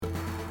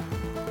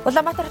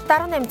Улаанбаатар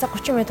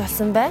 18:30 минут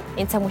болсон байна.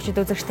 Энэ цаг мөчид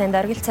үзэгч танд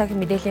оргил цаг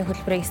мэдээллийн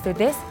хөтөлбөрийн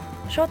студиэс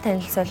шууд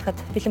танилцуулахад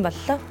бэлэн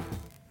боллоо.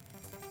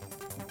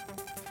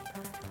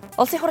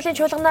 Улсын хурлын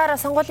чуулганаар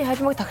сонгуулийн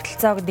холимог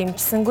тогтолцоог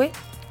дэмжсэнгүй.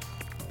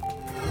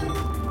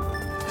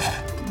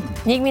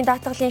 Нийгмийн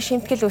даатгалын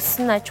шимтгэл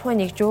өссөн аж ахуйн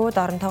нэгжүүд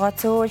оронтойгоо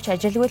цөөлж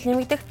ажилгүй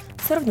нэмэгдэх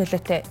сөрөг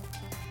нөлөөтэй.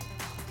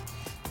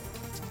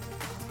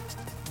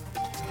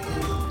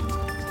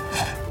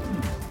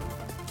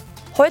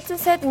 Хууль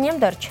зүйн сайд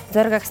нямд орж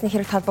зориг агсны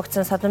хэрэгт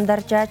холбогдсон содон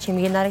даржаа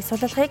чимгийн нарыг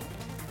суллахыг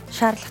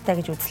шаардлагатай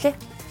гэж үзлээ.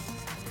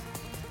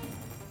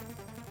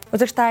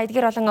 Үзэгч та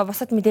эдгээр олон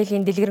бусад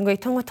мэдээллийн дэлгэрэнгүй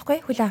тун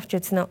утгагүй хүлээн авч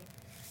үзнэ үү?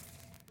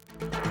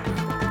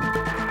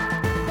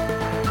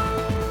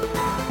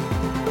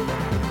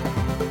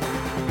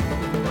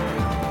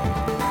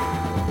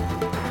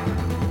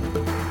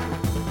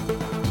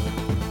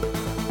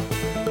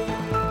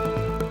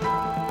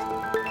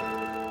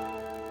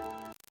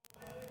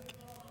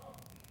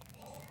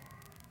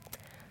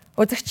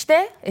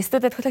 Үзэгчтэй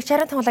студид хөтлөгч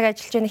Харин тунгалаг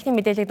ажиллаж байгаа нэгний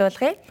мэдээллийг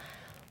дуулгая.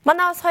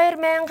 Манай улс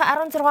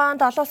 2016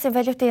 онд олон улсын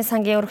валютын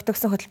сангийн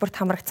өргөтгсөн хөтөлбөрт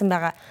хамрагдсан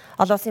байгаа.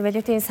 Олон улсын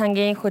валютын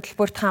сангийн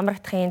хөтөлбөрт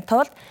хамрагдахын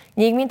тулд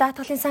нийгмийн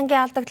даатгалын сангийн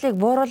алдагдлыг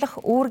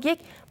бууруулах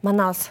үүргийг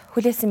манай улс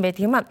хүлээсэн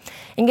байдаг юм а.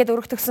 Ингээд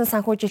өргөтгсөн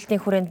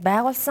санхүүжилтийн хүрээнд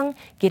байгуулсан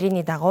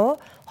гэрээний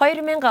дагуу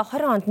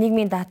 2020 онд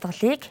нийгмийн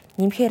даатгалыг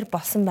нэмэхээр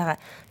болсон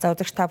байгаа. За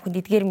үзэгч та бүхэнд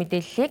эдгээр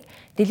мэдээллийг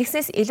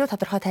дэлгэцнээс илүү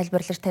тодорхой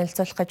тайлбарлаж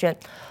танилцуулах гэж байна.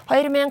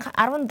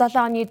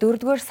 2017 оны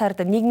 4-р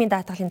сард нийгмийн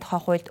даатгалын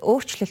тухай хуульд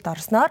өөрчлөлт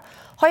орсноор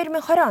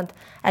 2020 онд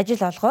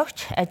ажил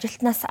олгогч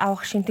ажилтнаас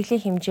авах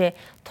шимтгэлийн хэмжээ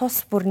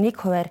тус бүр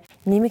 1%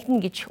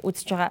 нэмэгдэнэ гэж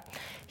үзэж байгаа.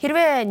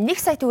 Хэрвээ 1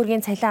 сая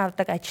төгрөгийн цалин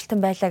авдаг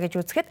ажилтан байлаа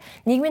гэж үзэхэд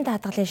нийгмийн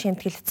даатгалын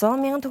шимтгэл 100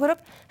 мянган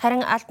төгрөг,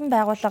 харин албан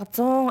байгууллага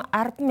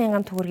 110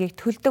 мянган төгрөгийг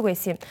төлдөг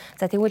байсан юм.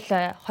 За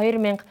тэгвэл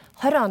 2020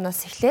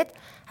 оноос эхлээд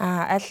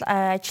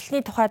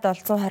ажилтны тухайд бол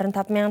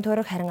 125 мянган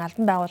төгрөг, харин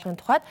албан байгууллагын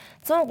тухайд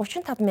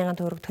 135 мянган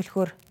төгрөг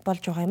төлөхөөр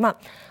болж байгаа юм а.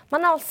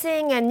 Манай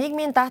улсын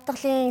нийгмийн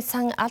даатгалын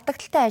сан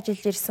алдагдaltaй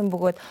ажиллаж ирсэн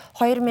бөгөөд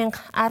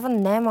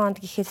 2018 онд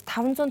гэхэд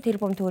 500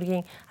 тэрбум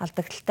төгрөгийн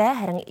алдагдaltaй,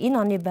 харин энэ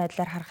оны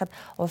байдлаар харахад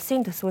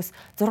улсын төсвөөс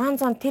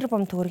 600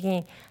 тэрбум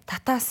төгрөгийн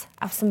татаас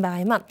авсан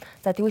байгаа юм а.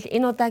 За тэгвэл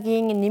энэ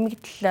удаагийн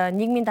нэмэгдэл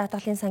нийгмийн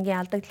даатгалын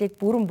сангийн алдагдлыг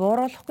бүрэн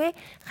бууруулахгүй,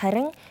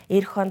 харин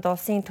эх онд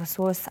улсын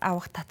төсвөөс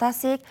авах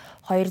татаасыг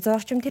 200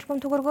 орчим тэрбум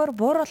төгрөгөөр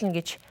бууруулна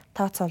гэж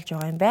тооцоолж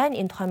байгаа юм байна.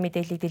 Энэ тухайн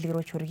мэдээллийг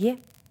дэлгэрүүлж хүргэе.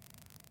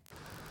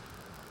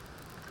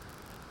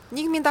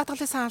 Нийгмийн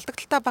даатгалын сан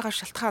алдагдaltaй байгаа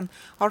шалтгаан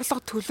орлого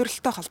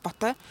төлөвлөлтөй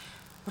холбоотой.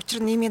 Учир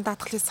нь нийгмийн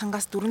даатгалын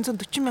сангаас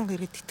 440 мянган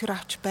иргэд тэтгэвэр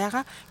авч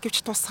байгаа.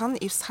 Гэвч тусган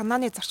эв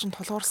санааны зарчим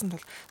тулгуурсан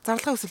тул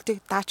зарлагын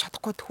өсөлтийг дааж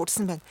чадахгүй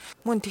төхөрсөн байна.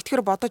 Мөн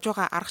тэтгэвэр бодож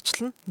байгаа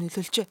аргачлал нь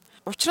нөлөөлжээ.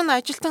 Учир нь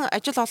ажилтан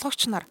ажил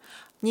олгогч нар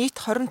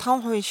нийт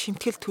 25%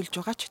 шимтгэл төлж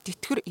байгаа ч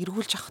тэтгэвэр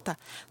эргүүлж авахдаа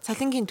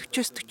цалингийн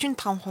 40-с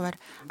 45%-аар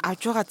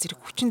авж байгаа зэрэг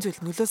хүчин зүйл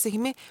нөлөөсөө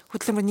хэмээн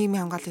хөтөлбөр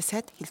нийгмийн хамгааллын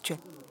сайд хэлж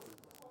байна.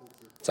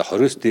 За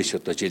 20-с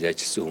дээш одоо жил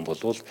ажилласан хүн бол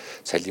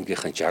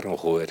цалингийнхаа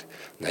 60%-аар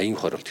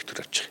 80%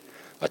 тэтгэвэр авчих.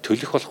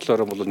 Төлөх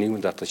болохоор бол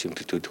нийгмийн даатгалын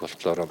шимтгэл төлөх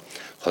болохоор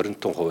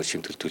 25%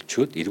 шимтгэл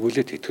төлчөөд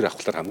эргүүлээд тэтгэвэр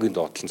авахлаар хамгийн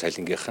доотлон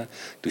цалингийнхаа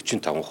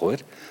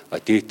 45%-аар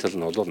дээдл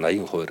нь бол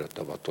 80%-аар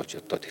одоо бодвол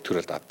одоо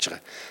тэтгэврээр авч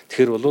байгаа.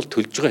 Тэгэхээр бол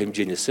төлж байгаа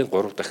хэмжээнээс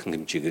 3 дахин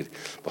хэмжээгээр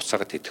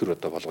буцаага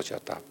тэтгэвэр одоо болгож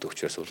одоо авдаг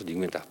учраас бол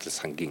нийгмийн даатгалын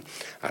сангийн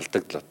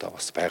алдагдал одоо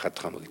бас байгаад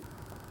байгаа юм.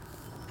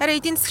 Харин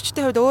эдийн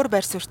засгчдын хувьд өөр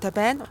байр суурьтай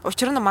байна.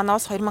 Учир нь манай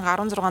улс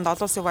 2016 онд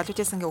олон улсын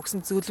валютын сангийн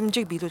өгсөн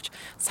зөвлөмжийг биелүүлж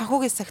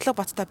санхүүгийн сахилга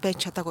баттай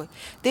байж чадаагүй.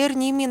 Дээр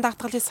нийгмийн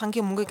даатгалын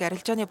сангийн мөнгийг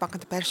арилжааны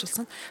банкнд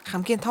байршуулсан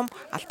хамгийн том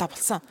алдаа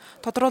болсон.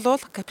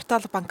 Тодорхойлбол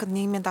Капитал банкнд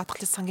нийгмийн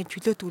даатгалын сангийн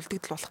чөлөөт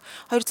үлдэгдэл болох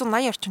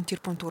 280 орчим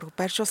тэрбум төгрөг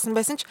байршуулсан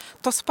байсан ч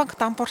тус банк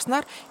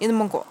дампуурснаар энэ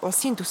мөнгө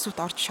улсын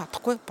төсөвт орж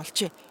чадахгүй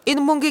болжээ.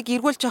 Энэ мөнгийг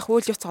эргүүлж авах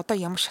үйл явц одоо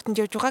ямар шатанд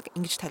явж байгааг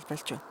ингэж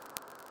тайлбарлаж байна.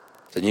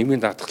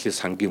 Нийгмийн даатгалын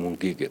сангийн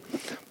мөнгийг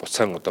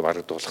буцаан одоо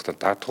барагдуулахдаа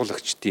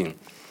даатгуулагчдын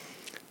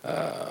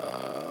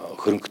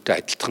хөрөнгөтэй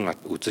адилхан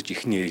үзэж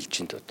эхний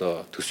ээлжинд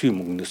одоо төсвийн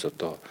мөнгнөөс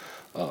одоо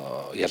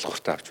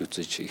ялгууртаа авч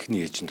үзэж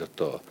эхний ээлжинд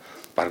одоо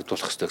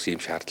барагдуулах хэрэгтэй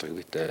юм шаардлагыг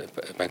бид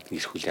банкны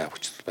эрх хүлээн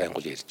авахчид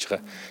байнгуул ярьж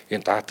байгаа.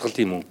 Энэ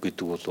даатгалын мөнгө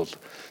гэдэг бол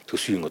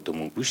төсвийн одоо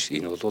мөнгө биш.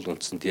 Энэ бол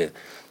үндсэндээ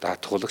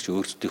даатгуулагч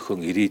өөрсдийнхөө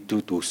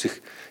ирээдүйд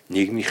үүсэх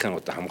нийгмийнхээ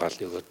одоо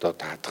хамгааллыг одоо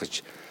даатгаж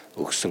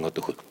өгсөн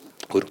одоо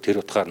хөрөнгө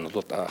тэр утгаар нь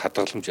бол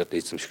хадгаламж одоо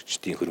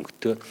эзэмшигчдийн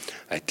хөрөнгөтэй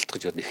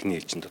адилтгаж одоо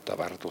эхний ээлжинд одоо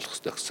барагдуулах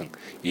хэрэгтэй гэсэн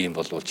ийм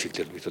болов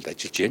чиглэлээр бид бол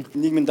ажиллаж байна.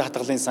 Нийгмийн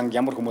даатгалын санг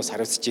ямар хүмүүс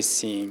хариуцж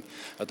ирсэн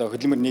одоо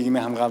хөдөлмөр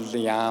нийгмийн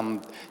хамгааллын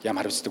яамд ям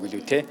хариуцдаг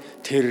билүү те.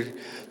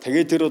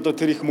 Тэр одоо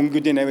тэр их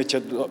мөнгүүдийн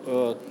авчиад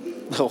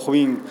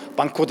хувийн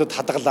банкудад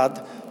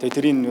хадгалаад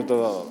тэрийн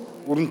одоо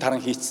өрн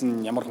таран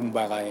хийцэн ямар хүн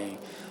байгаа юм.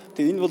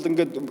 Тэгээ энэ бол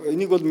ингээд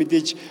энийг бол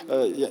мэдээж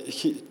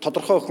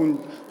тодорхой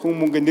хүн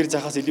мөнгө нэр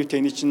захаас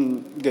илүүтэй энийг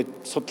чинь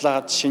ингээд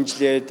судлаад,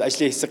 шинжилээд,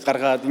 ажлын хэсэг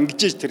гаргаад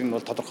ингэж тэр нь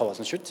бол тодорхой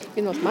болно шүү дээ.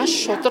 Энэ бол маш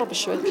шудраг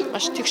биш байдал,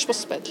 маш тэгш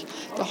бус байдал.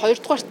 Тэгээ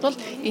хоёрдугаарт нь бол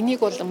энийг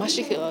бол маш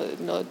их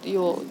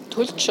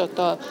төлж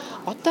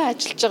одоо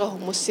ажиллаж байгаа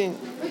хүмүүсийн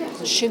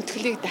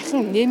шимтгэлийг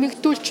дахин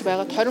нэмэгдүүлж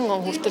байгаа 20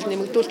 он хүртэл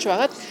нэмэгдүүлж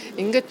байгаад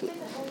ингээд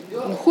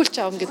нөхүүлж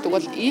авах гэдэг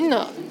бол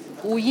энэ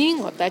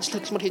үеийн ажил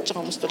хөдөлмөр хийж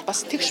байгаа хүмүүст бол бас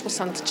тэгш бус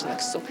сандчихна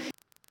гэсэн.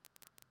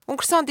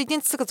 Өнгөрсөн онд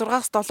эдийн засаг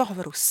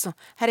 6-7% өссөн.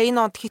 Харин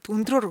энэ онд хит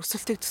өндрөөр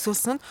өсөлтийг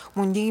төсөөлсөн нь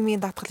мөн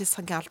нийгмийн даатгалын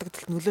сангийн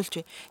алдагдалд нөлөөлж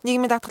байна.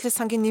 Нийгмийн даатгалын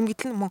сангийн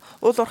нэмэгдэл нь мөн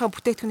уул уурхай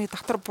бүтээгдэхүүний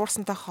татвар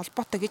буурсантай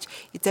холбоотой гэж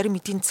зарим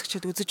эдийн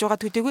засагчид үзэж байгаа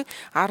төдийгүй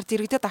ард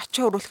иргэдэд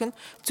ачаа өрүүлэх нь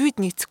зүйд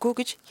нийцэхгүй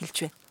гэж хэлж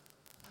байна.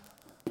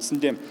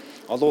 Үндсэндээ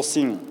олон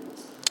улсын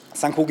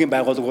санхүүгийн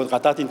байгууллагууд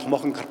гадаадын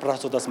томоохон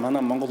корпорациудаас манай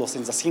Монгол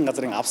улсын засгийн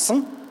газрын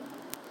авсан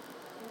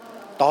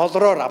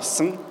доллараар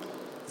авсан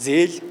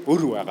зээл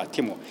өр байгаа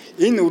тийм үү.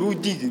 Энэ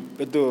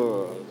өрүүдийг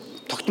одоо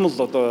тогтмол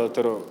одоо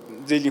тэр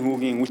зээлийн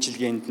хүүгийн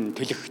үйлчилгээнд нь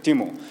төлөх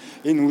тийм үү.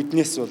 Энэ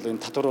үднээс бол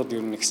энэ татварууд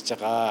ер нь ихсэж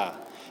байгаа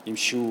юм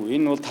шүү.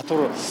 Энэ бол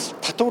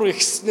татвар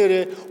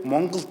ихснээр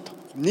Монголд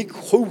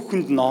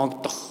 1%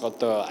 ноогдох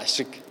одоо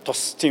ашиг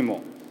тус тийм үү.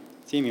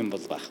 Тийм юм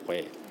бол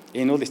байхгүй.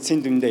 Энэ бол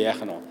эцсийн дүндээ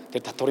яах нь вэ?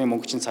 Тэр татварын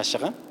мөнгө чинь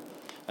цаашаа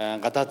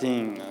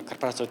гадаадын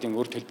корпорациудын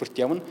өр төлбөрт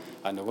явна.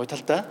 Нөгөө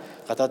талдаа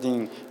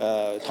гадаадын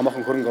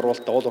томоохон хөрөнгө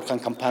оруулалттай уул уурхайн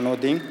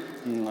компаниудын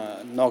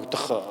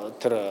ногдох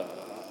тэр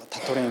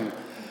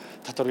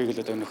татварыг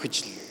л одоо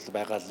нөхөж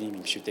байгаа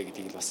юм шүү дээ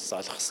гэдгийг бас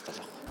ойлгох хэрэгтэй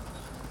байна.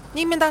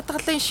 Нийгмийн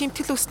даатгалын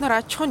шимтгэл өснөр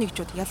аж ахуй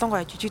нэгжүүд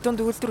ялангуяа жижиг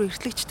дунд үйлдвэр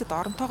эрхлэгчдэд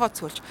оронтойгоо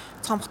цөөлж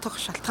цомгох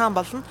шалтгаан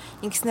болно.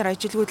 Ингэснээр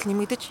ажилгүйдэл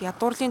нэмэгдэж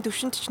ядуурлын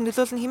түвшинд ч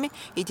нөлөөлнө хэмээн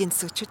эдийн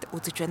засагчид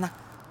үзэж байна.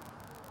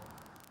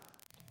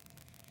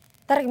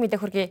 Дараагийн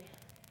мэдээ хүргэе.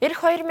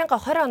 Ирэх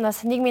 2020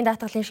 оноос нийгмийн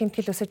даатгалын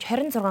шимтгэл өсөж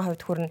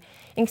 26% хүрнэ.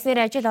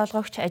 Ингэснээр ажил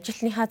олгогч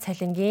ажилтныхаа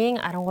цалингийн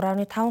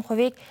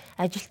 13.5%-ийг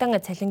ажилтан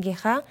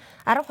цалингийнхаа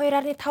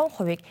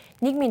 12.5%-ийг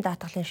нийгмийн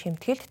даатгалын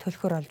шимтгэлд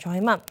төлөхөр болж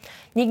байгаа юм а.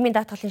 Нийгмийн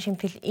даатгалын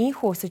шимтгэл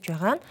ийхүү өсөж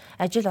байгаа нь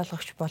ажил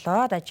олгогч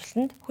болоод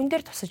ажилтнанд хүн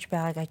дээр тусаж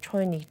байгааг аж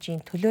ахуйн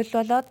нэгжийн төлөөлөл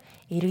болоод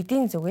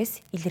иргэдийн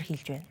зүгээс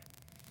илэрхийлж байна.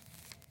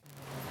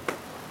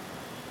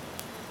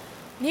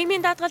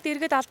 Нийгмийн даатгалд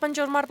иргэд албан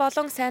журмаар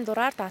болон сайн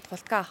дураар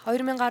даатгуулдаг.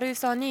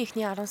 2019 оны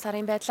эхний 10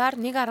 сарын байдлаар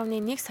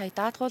 1.1 сая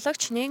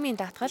даатгуулагч нийгмийн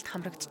даатгалд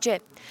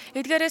хамрагджээ.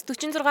 Эдгээрээс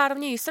 46.9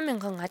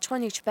 мянган аж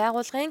ахуй нэгж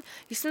байгууллагын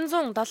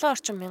 907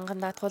 орчим мянган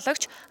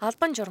даатгуулагч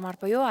албан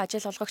журмаар буюу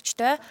ажил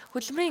олгогчтой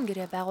хөтөлбөрийн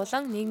гэрээ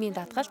байгуулан нийгмийн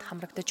даатгалд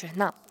хамрагдаж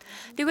байна.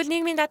 Тэгвэл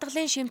нийгмийн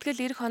даатгалын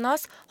шимтгэл ирэх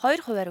оноос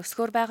 2%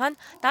 өсгөр байгаа нь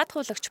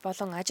даатгуулагч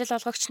болон ажил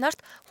олгогч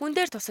нарт хүн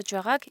дээр тусаж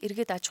байгааг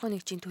иргэд аж ахуй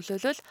нэгжийн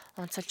төлөөлөл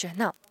онцолж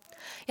байна.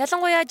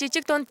 Ялангуяа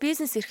жижиг дунд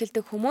бизнес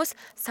эрхэлдэг хүмүүс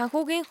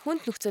санхүүгийн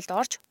хүнд нөхцөлд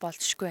орж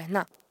болзошгүй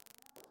байна.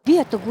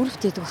 Би одоо группт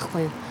байдаг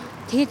байхгүй юу.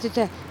 Тэгээд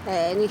одоо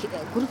нэг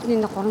группны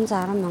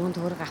 310 мянган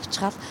төгрөг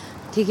авчгаал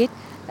тэгээд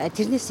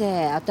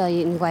тэрнээсээ одоо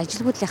нэг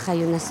ажилгүйдлийнхаа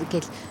юунаас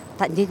гээл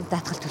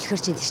даатгал төлөхөр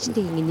чинь тэр чинь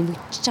тэгээд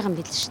нэмэгдчихэж байгаа юм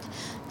байл шүү дээ.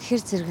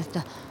 Тэгэхээр зэрэг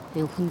одоо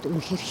хүнд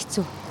үнэхээр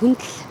хэцүү. Хүнд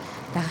л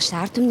байгаа шүү.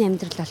 Ард түмний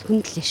амьдрал бол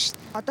хүнд л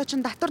шүү. Одоо чинь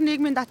татвар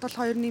нийгмийн даатгал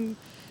 2 нэм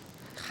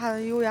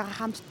юу яга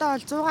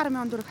хамтдаа бол 100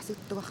 мянган төгрөг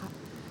хасагддаг байхаа.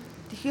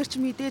 Тэгэхээр чи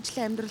мэдээж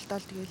л амьдралд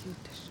бол тэгэл юу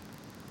дээ ш.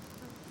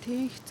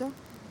 Тийм хэцүү.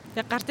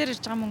 Яг гар дээр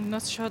ирж байгаа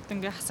мөнгнөөс шууд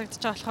ингээ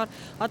хасагдчих болохоор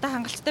одоо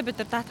хангалттай бид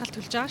нар даатгал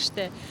төлж байгаа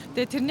штэ.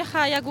 Тэгээ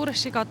тэрнийхээ яг үр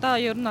ашиг одоо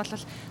ер нь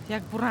бол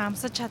яг бүрэн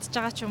амсаж чадж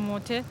байгаа ч юм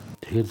уу тий.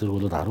 Тэгэхээр зэрэг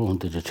бол 10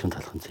 хүнтэй жижигхэн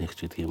талхан цэгч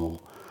гэдэг юм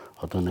уу.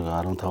 Одоо нэг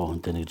 15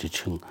 хүнтэй нэг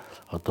жижигхэн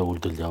одоо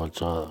үйлдэл явуулж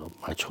байгаа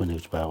аж ахуй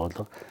нэгж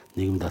байгууллага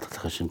нийгэм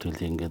даатгалын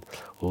шимтгэлийг ингээд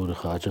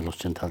өөрийнхөө ажил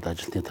олгогчийн талд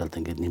ажилтны талд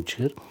ингээд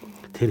нэмчихээр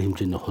тэр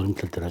хэмжээний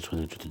хуримтлал дээр аж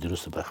ахуй нэгжүүдэд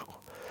ерөөсөй байхгүй.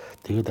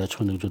 Тэгээд аж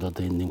ахуй нэгжүүд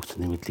одоо энэ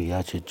нэмэгдлийг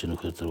яаж хийж гэнэ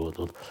гэхээр зэрэг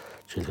бол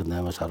жишээлбэл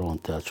 8-аас 10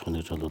 хүнтэй аж ахуй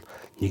нэгж бол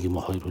нэг юм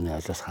 2 хүний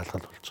ажлаас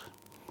хаалгал болж байгаа.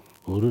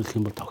 Өөрөөр хэлэх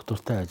юм бол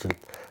доктортой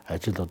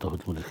ажил одоо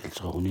хөдөлмөр эрхэлж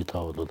байгаа хүний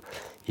тоо бол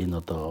энэ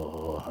одоо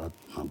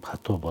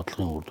хатуу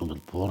бодлогын үр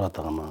дүнд буураад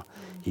байгаа маа.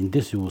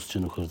 Эндээс юу үүсэж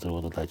байгаа нөхөр зэрэг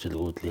бол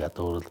ажилгүйдэл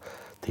ядуурл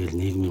тэгэл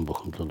нийгмийн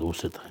бухимдал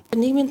үүсэж байгаа юм.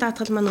 Нийгмийн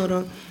даатгал маань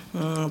өөрөө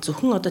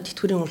зөвхөн одоо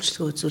тэтгэврийн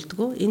үйлчлэгээ үзүүлдэг.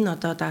 Энэ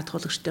одоо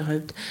даатгуулагчдын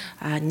хувьд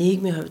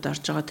нийгмийн хувьд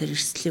орж байгаа тэр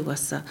эрсдлийг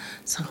бас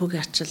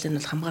санхүүгийн арчлалыг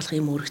бол хамгаалах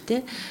юм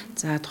үүрэгтэй.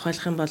 За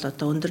тухайлах юм бол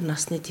одоо өндөр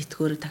насны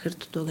тэтгэвэр, тахир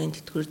дутуугийн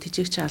тэтгэвэр,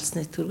 тэжээгч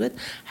алсны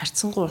тэтгэвргээд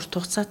харьцангуй урт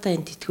хугацаатай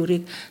энэ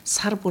тэтгэврийг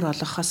сар бүр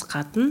олгохоос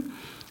гадна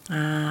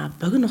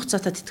богино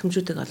хугацаатай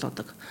тэтгэмжүүдийг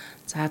олгодог.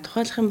 За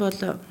тухайлах юм бол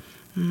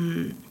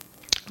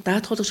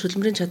даатгуулагч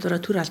хөдөлмөрийн чадвараа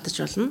төр алдаж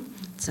болно.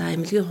 За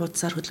эмнэлгийн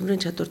хуудасаар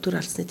хөдөлмөрийн чадвар төр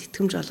алдсны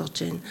тэтгэмж олгож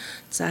байна.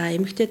 За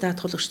эмэгтэй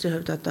даатгуулагчдын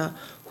хувьд одоо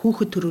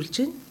хүүхэд төрүүлж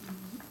байна.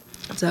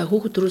 За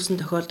хүүхэд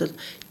төрүүлсэн тохиолдолд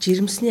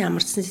жирэмсний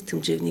амарцны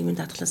тэтгэмжийг нийгмийн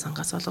даатгалын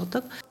сангаас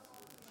олгодог.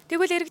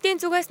 Тэгвэл иргэдийн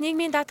зүгээс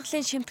нийгмийн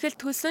даатгалын шимтгэл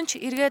төлсөн ч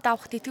эргээд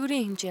авах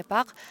тэтгэврийн хэмжээ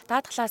бага,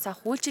 даатгалаас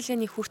авах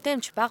үйлчилгээний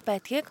хүртээмж бага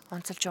байдгийг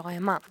онцолж байгаа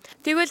юм а.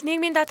 Тэгвэл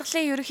нийгмийн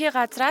даатгалын ерөнхий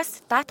газраас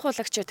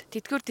даатгуулагчид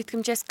тэтгэвэр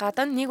тэтгэмжээс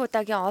гадна нэг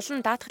удаагийн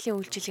олон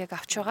даатгалын үйлчилгээг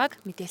авч байгааг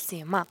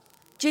мэдээлсэн юм а.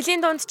 Жилийн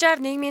дунджаар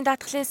нийгмийн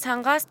даатгалын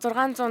сангаас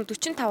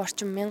 645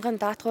 орчим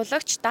мянган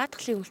даатгуулагч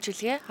даатгалын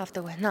үйлчилгээ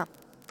авдаг байна.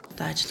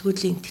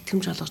 Ажилгүйдлийн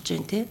тэтгэмж олгож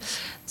байна тий.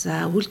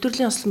 За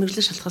үйлдвэрлэлийн осол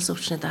мэргэжлийн шалтгаалсан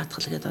өвчнөд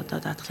даатгал гэдэг одоо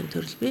даатгалын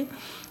төрөл бий.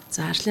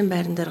 За ажлын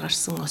байран дээр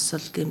гарсан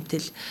осол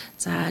гэмтэл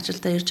за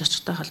ажилдаа ирж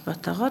очихтой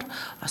холбоотойгоор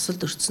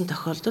осолд өртсөн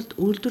тохиолдолд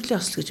үйлдвэрлэлийн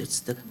осол гэж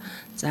үздэг.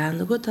 За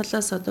нөгөө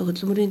талаас одоо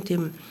хөдөлмөрийн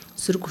тийм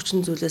сөрөг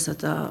хүчин зүйлээс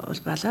одоо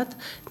улбалаад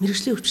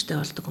мэргэжлийн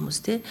өвчтэй болдог хүмүүс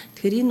тий.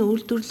 Тэгэхээр энэ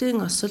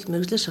үйлдвэрлэлийн осол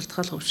мэргэжлийн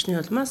шалтгаалсан өвчний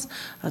улмаас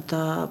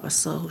одоо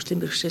бас хөгжлийн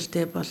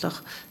бэрхшээлтэй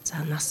болох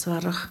за нас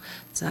барах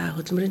за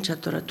хөдөлмөрийн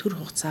чадвараа төр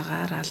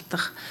хугацаагаар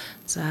алдах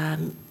за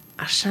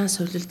аршаан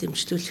сувлал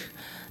дэмжлүүлэх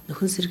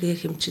нөхөн сэргээ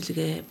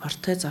хэмжилгээ,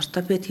 протез,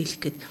 ортопед хийх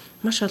гээд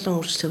маш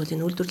олон үйлчлэгүүд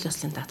энэ үйлдвэрлэлийн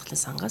ослын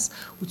даатгалын сангаас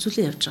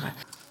үзүүлэн явж байгаа.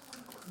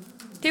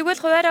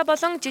 Тэгвэл хуваараа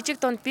болон жижиг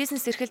дунд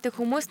бизнес эрхэлдэг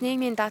хүмүүс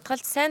нийгмийн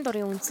даатгалд сайн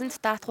дурын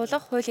үндсэнд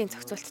даатгуулах хуулийн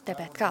зохицуулттай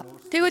байдаг.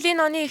 Тэгвэл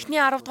энэ оны эхний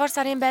 10 дугаар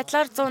сарын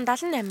байдлаар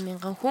 178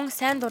 мянган хүн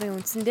сайн дурын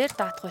үндсэн дээр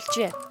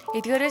даатгуулжээ.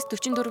 Эдгээрээс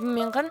 44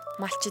 мянган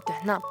малчид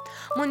байна.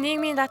 Мөн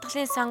нийгмийн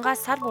даатгалын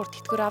сангаас сар бүр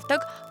тэтгэвэр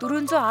авдаг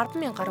 410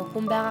 мянган гаруй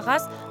хүн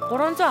байгаагаас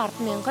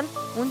 310 мянган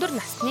өндөр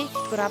насны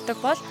тэтгэвэр авдаг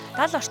бол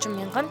 70 орчим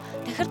мянган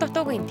тахир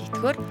дутуугийн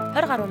тэтгэвэр,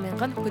 20 гаруй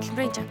мянган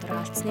хөдөлмөрийн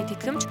чадвараа алдсны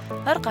тэтгэмж,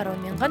 20 гаруй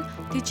мянган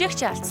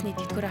тэжээгчийн алдсны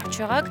тэтгэвэр авч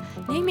байгааг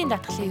нийгмийн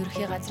даатгалын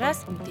ерөнхий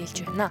газраас мэдээлж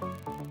байна.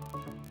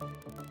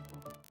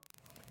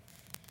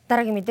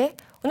 Дараагийн мэдээ.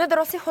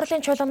 Өнөөдөр улсын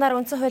хурлын чуулганаар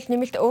үндсэн хууль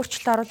нэмэлт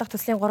өөрчлөлт оруулах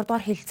төслийн 3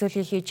 дугаар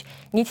хэлэлцүүлгийг хийж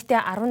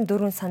нийтдээ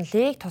 14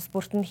 саналыг тус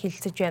бүртэнд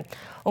хэлэлцэж байна.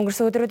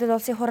 Өнгөрсөн өдрүүдэд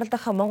улсын хурал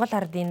дахь Монгол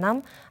Ардын нам,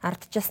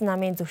 ардчилсан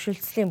намын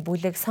зөвшөөрлөлийн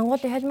бүлэг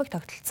сонгуулийн холимог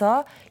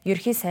тогтолцоо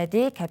ерхий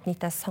сайдыг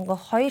кабинетаас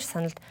сонгох 2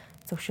 саналд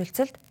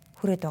зөвшөөрөлд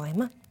хүрээд байгаа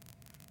юм а.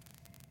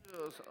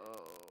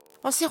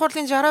 Улсын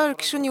хурлын 62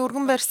 гишүүний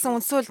өргөн барьсан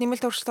үндсэн хууль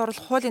нэмэлт өөрчлөлт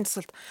оруулах хуулийн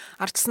төсөлд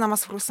ардчилсан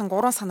намаас хүргэсэн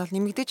 3 санал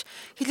нэмэгдэж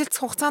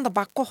хэлэлцэх хугацаанд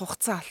багагүй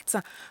хугацаа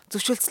алдсан.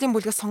 Зөвшөөрлөлийн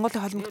бүлгээс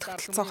сонгуулийн холимог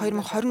тогтолцоо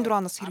 2024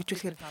 оноос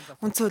хэрэгжүүлэхээр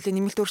үндсэн хуулийн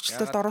нэмэлт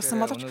өөрчлөлтөд оруулсан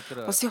боловч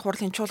улсын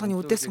хурлын чуулганы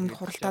үдээс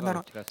өмнөх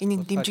хуралдаанаар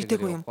энийг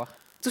дэмжигдээгүй юм.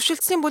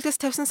 Зөвшөөрлөлийн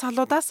бүлгээс тавьсан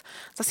салуудаас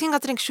засгийн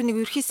газрын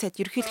гишүүнийг ерхий сайд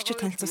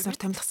ерөнхийлөгчөд танилцуулснаар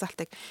томилох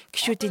салтыг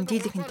гишүүдийн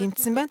дийлэнх нь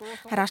дэмжсэн байна.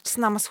 Харин ардчилсан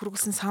намаас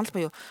хүргэсэн санал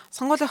буюу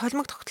сонгуулийн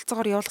холимог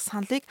тогтолцоогоор явуулах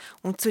саналыг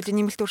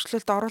үндсүүлийн нэмэлт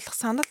өөрчлөлтөд оруулах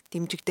санал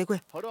дэмжигдээгүй.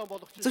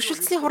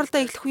 Зөвшөөрлөлийн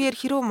хуралдаа эхлэх үеэр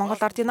хэрв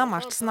Монгол Ардын нам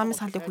ардчилсан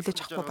намын саналыг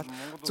хүлээж авахгүй бол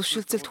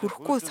зөвшөөрлөлд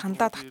хүрэхгүй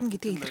саналаа татна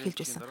гэдгийг илэрхийлж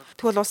байсан.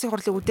 Тэгвэл улсын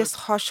хурлын үдээс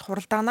хойш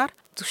хуралдаанаар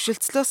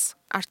зөвшөөрлөөс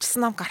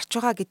ардчилсан нам гарч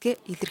байгаа гэдгээ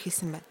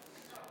илэрхийлсэн байна.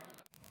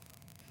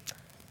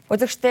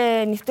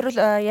 Үзэгчдээ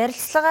нэвтрүүл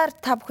ярилцлагаар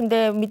та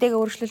бүхэндээ мэдээгээ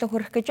өргөжлүүлэн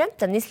хүргэх гэж байна.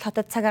 За нийслэл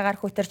хотод цаг агаар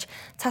хүтэрч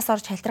цас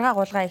орж халтргаа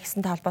гулгаа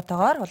ихсэнтэй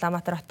холбоотойгоор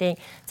Улаанбаатар хотын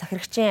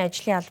захирагчийн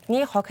ажлын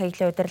албаны хог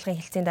хаягдлын удирдлагын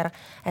хэлтсийн дарга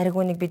ариг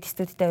үнийг бид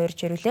студидтэй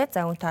урьж ирүүлээ.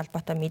 За үүнтэй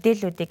холбоотой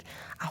мэдээллүүдийг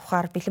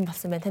авахар бэлэн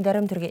болсон байна. Танд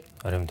оройн төргий.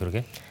 Оройн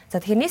төргий. За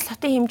тэгэхээр нийслэл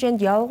хотын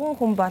хэмжээнд явган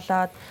хүн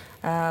болоод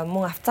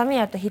мөн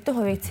авцамын одоо хэдэн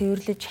хувийг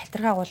цэвэрлэж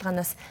халтргаа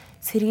гулгаанаас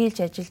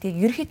сэргийлж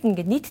ажилдгийг ерөөхдөө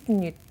ингээд нийтэд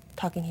нь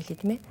тоог нь хэлээ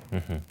тийм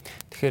ээ.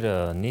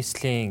 Тэгэхээр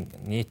нийслэлийн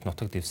нийт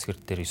нутаг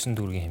дэвсгэр дээр 9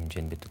 дүүргийн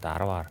хэмжээнд бид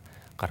 10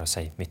 гаруй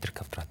сая метр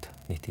квадрат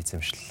нийт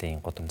эзэмшлэлийн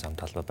гудам зам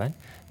талбай байна.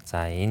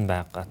 За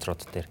энэ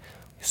газрууд дээр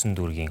 9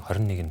 дүүргийн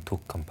 21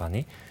 төг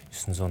компани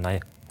 980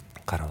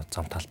 гаруй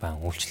зам талбай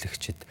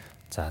үйлчлэгчид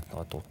за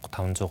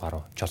 500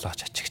 гаруй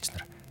жолооч ачигч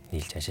нар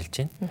нийлж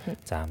ажиллаж байна.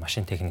 За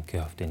машин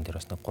техникийн хувьд энэ дээр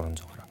бас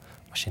 300 гаруй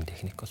машин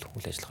техник бол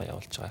үйл ажиллагаа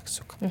явуулж байгаа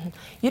гэсэн үг.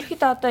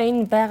 Ерөнхийдөө одоо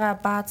энэ байгаа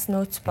бааз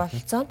нөөц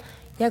бололцоо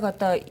яг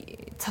одоо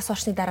цас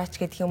орсны дараач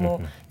гэдэг юм уу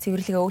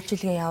цэвэрлэгээ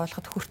үйлчилгээ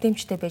явуулахад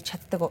хүртээмжтэй байж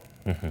чаддаг уу?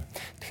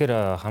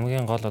 Тэгэхээр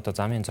хамгийн гол одоо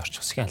замын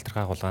зорчих хэсгийн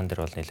халтргаа гулгаан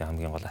дээр бол нэлээд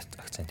хамгийн гол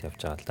акцент явж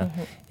байгаа л да.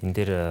 Энэ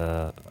дээр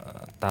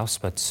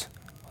давс бодис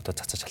одоо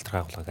цацаж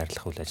халтргаа гулгааг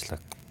арилгах үйл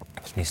ажиллагааг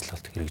нийслэл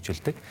болт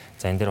хэрэгжүүлдэг.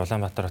 За энэ дээр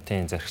Улаанбаатар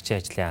хотын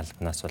заргичийн ажлын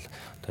албанаас бол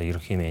одоо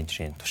ерөнхий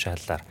менежерийн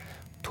тушаалаар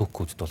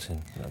түүхүүд бол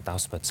энэ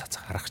давс бодис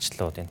цацах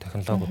аргачлалуудын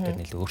технологиуд дээр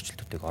нэлээд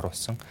өөрчлөлтүүдийг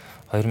оруулсан.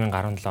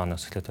 2017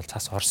 оноос эхлээд бол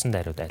цас орсон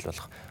дайрууд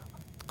айлуулах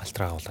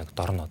халтргаа гулгааг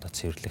дорн одоо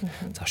цэвэрлэх.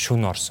 За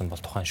шүн орсон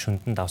бол тухайн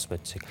шүндэн давс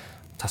бодисыг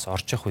цас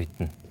орж явах үед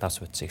нь давс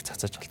бодисыг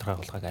цацаж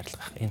халтргаа гулгааг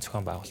арилгах энэ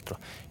зохион байгуулалт руу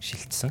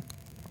шилжсэн.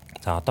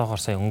 За одоогоор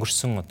сая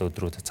өнгөрсөн одоо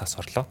өдрүүдэд цас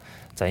орлоо.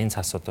 За энэ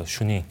цас одоо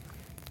шүний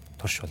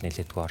турш бол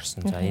нэлээдгүй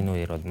орсон. За энэ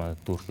үеэр бол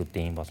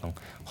дүүрлүүдийн болон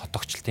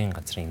хотогчлтын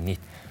газрын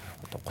нийт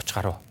одоо 30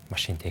 гаруй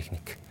машин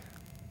техник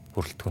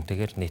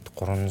бүрэлдэхүүнтэйгээр нийт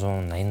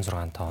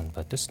 386 тонн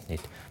бодис,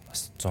 нийт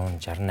бас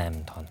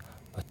 168 тонн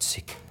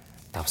бодисыг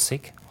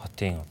давсыг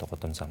хотын одоо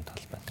гудам зам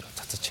талбай дээр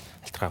цацаж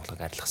халтргаа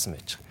гулгааг арилгасан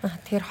байж байгаа.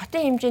 Тэгэхээр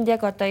хотын хэмжээнд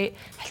яг одоо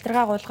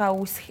халтргаа гулгаа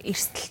үүсэх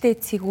эрсдэлтэй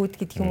цэгүүд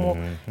гэдэг юм уу?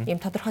 Ийм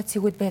тодорхой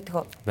цэгүүд байдаг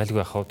уу?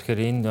 Байлгүй яхав.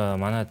 Тэгэхээр энэ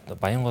манай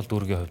Баянгол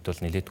дүүргийн хувьд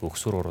бол нэлээдгүй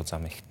өксүр уруу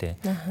зам ихтэй.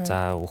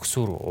 За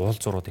өксүр уул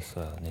зурууд их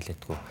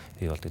нэлээдгүй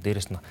бий болдог.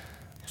 Дээрээс нь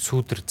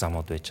сүүдэр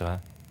замууд байж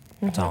байгаа.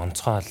 За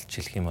онцгой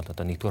хэлэх юм бол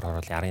одоо 1-р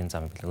хорооллын арын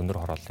зам бил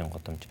өндөр хорооллын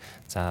гудамж.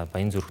 За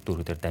Баян зүрх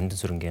дүүргээр Дамдын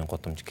сүрэнгийн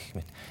гудамж гэх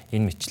мэт.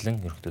 Энэ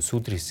мэтлэн ерөөхдөө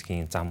сүүдэр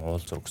хэсгийн зам уул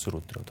зураг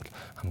өсвөрүүдээр бол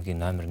хамгийн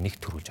номер 1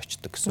 төрүүлж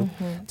очдог гэсэн.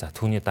 За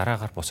түүний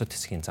дараагаар бусад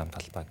хэсгийн зам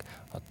талбайг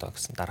одоо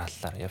гэсэн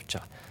дарааллаар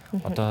явж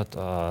байгаа.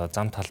 Одоо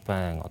зам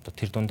талбайн одоо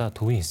тэр дундаа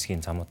төвийн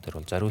хэсгийн замууд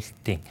дээр бол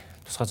зориултын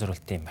тусгай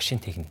зориултын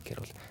машин техникээр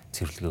бол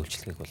цэвэрлэгээ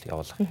үйлчлэгийг бол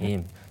явуулах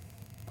ийм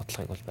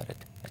бодлогыг бол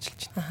бариад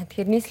ажиллаж байна.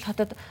 Тэгэхээр нийслэл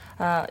хотод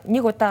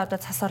нэг удаа одоо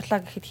цас орлоо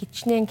гэхэд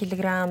хичнээн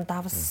килограмм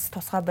давс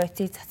тусгай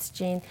бойцыг цацж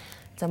гин.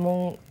 За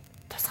мөн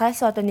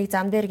тусгайсаа одоо нэг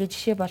зам дээр гэж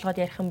жишээ болгоод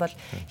ярих юм бол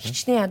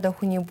хичнээн одоо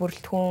хүний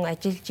бүрэлдэхүүн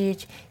ажиллаж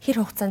ийж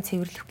хэр хугацаанд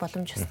цэвэрлэх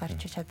боломж бас гарч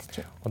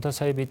чадчихэ. Одоо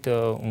сая бид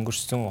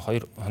өнгөрсөн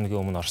 2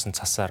 хоногийн өмнө орсон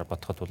цасаар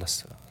бодоход бол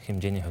бас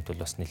хэмжээний хувьд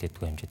бол бас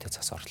нэлээдгүй хэмжээтэй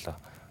цас орлоо.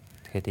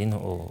 Тэгэхээр энэ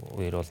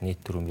үеэр бол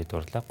нийт төрөм бид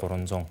дурлаа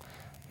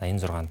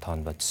 386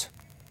 тонн бодис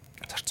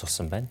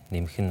зарцуулсан байна.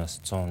 Нэмэх нь бас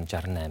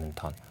 168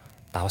 тонн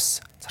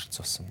давс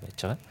зарцуулсан байж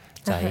байгаа.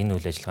 За энэ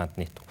үйл ажиллагаанд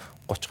нийт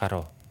 30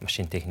 гаруй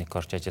машин техник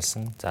орж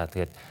ажилласан. За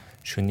тэгээд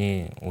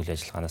шөнийн үйл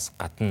ажиллагаанаас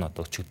гадна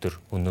одоо өчигдөр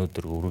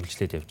өнөөдөр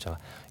үргэлжлээд явж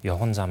байгаа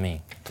явган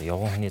замын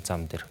явган хүний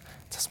зам дээр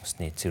цас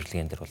мосны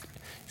цэвэрлэгээн дээр бол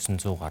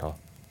 900 гаруй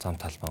зам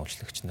талбай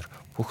үйлчлэгч нар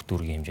бүх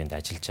дүүргийн хэмжээнд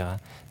ажиллаж байгаа.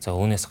 За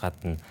үүнээс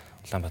гадна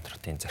Улаанбаатар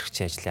хотын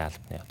зарчгийн ажлын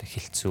албаны одоо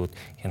хилцүүд,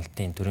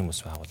 хяналтын төрийн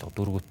бүс байгууллага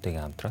дүүргүүдтэйгээ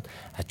хамтраад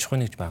аж ахуй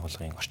нэгж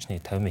байгууллагын орчны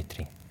 50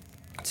 метрийн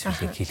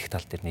цэвэрлэгийг хийх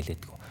тал дээр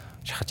нэлээдгүй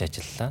шахаж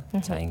ажиллалаа.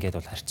 За ингээд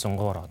бол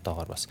харьцангуйгаар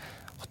одоогоор бас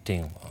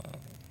хотын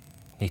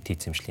нийт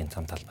эзэмшлийн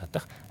зам талбай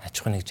дах аж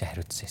ахуй нэгжийн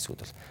хариуцсан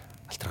хэсгүүд бол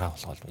алтаргаа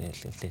болгоод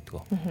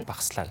нэлээдгүй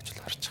багаслаа гэж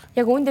бол харж байгаа.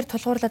 Яг үүн дээр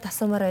тулгуурлаад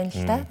асуумаар байна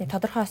л да.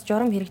 Тодорхой бас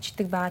журам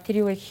хэрэгждэг байгаа.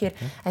 Тэр юу вэ гэхээр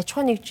аж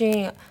ахуй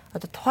нэгжийн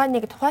одоо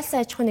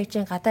тухайлсан аж ахуй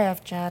нэгжийн гадаа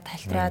явж байгаа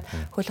талтраад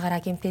хөл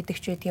гараа гэмтээдэг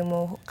ч байдаг юм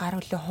уу, гар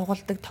хөлөө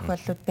хугалдаг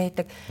тохиолдлууд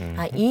байдаг.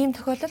 Ийм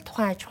тохиолдолд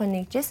тухайн аж ахуй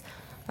нэгжээс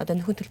одоо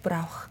нөхөн төлбөр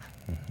авах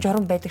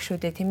журам байдаг шүү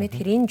дээ, тийм ээ.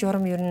 Тэгэхээр энэ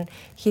журам ер нь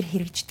хэр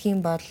хэрэгждэг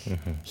юм бол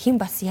хэн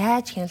бас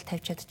яаж хяналт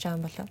тавьж чадж байгаа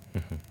юм болов?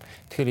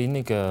 Тэгэхээр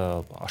энийг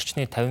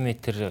орчны 50 м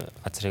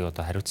газрыг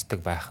одоо хариуцдаг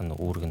байх нь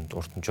үүргэнд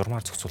урд нь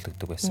журмаар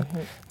зохицуулагддаг байсан.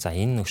 За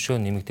энэ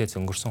өшөө нэмэгдээд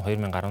өнгөрсөн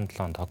 2017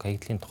 онд хог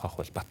хаягдлын тухай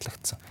хууль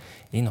батлагдсан.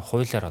 Энэ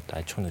хуулиар одоо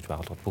аж ахуй нэгж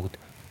байгууллагууд бүгд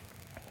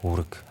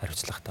үүрэг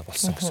хариуцлагатай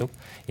болсон гэсэн үг.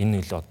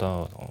 Энэ нь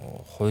одоо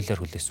хуулиар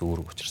хүлээсэн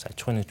үүрэг учраас аж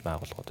ахуй нэгж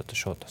байгууллагууд одоо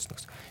шууд тосно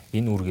гэсэн.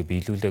 Энэ үүргээ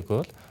биелүүлээгүй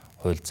бол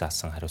хууль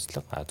заасан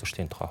хариуцлага,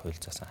 зөрчлийн тухай хууль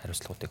заасан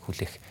хариуцлагуудыг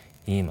хүлээх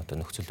ийм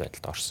одоо нөхцөл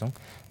байдалд орсон.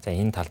 За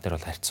энэ тал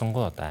дээр бол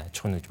харьцангуй одоо аж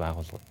ахуй нэгж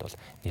байгууллагууд бол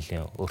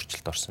нэлээд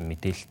өөрчлөлт орсон,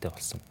 мэдээлэлтэй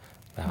болсон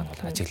байгаа нь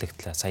бол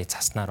ажиглагдлаа. Сая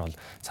цаснаар бол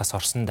цас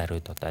орсон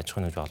даруйд одоо аж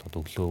ахуй нэгж байгууллагууд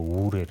өглөө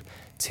үүрээр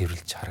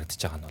цэвэрлж харагдаж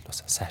байгаа нь бол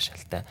бас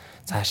сайшаалтай.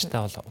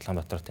 Цаашдаа бол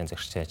Улаанбаатар хотын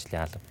зарчгийн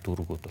ажлын алба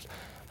дүүргүүд бол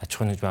аж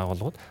ахуй нэгж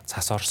байгууллагууд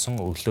цас орсон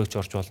өглөөч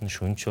орж болно,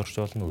 шөнөч орж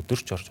болно,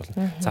 өдөрч орж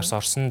болно. Цас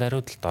орсон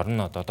даруйд л дорн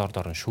одоо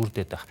дор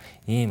шүүрдээд байх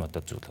ийм одоо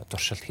зүйл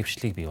туршилт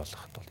хөвшлийг бий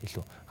болгоход бол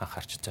илүү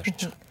анхаарч зорж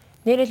байгаа.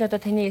 Нэрэл одоо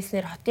таны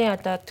хэлснээр хотын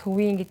одоо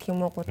төвийн гэдэг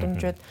юм уу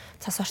гудамжууд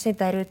цас орсны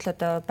даруйд л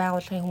одоо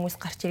байгууллагын хүмүүс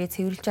гарч ирээ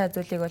цэвэрлж байгаа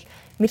зүйлийг бол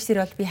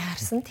мэрсэр бол би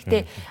харсан.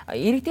 Гэтэ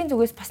иргэдийн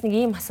зүгээс бас нэг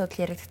ийм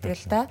асуудал яригддаг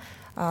л да.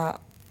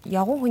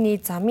 Явган хүний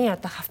замын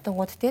одоо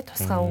хавтангууд те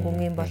тусгай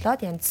өнгөнгийн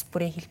болоод янз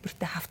бүрийн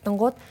хэлбэртэй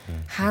хавтангууд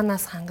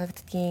хаанаас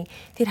хангагддгийг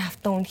тэр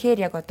хавтан үнэхээр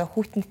яг одоо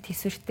хүүтэнд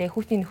төсвөртэй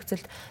хүүтний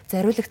нөхцөлд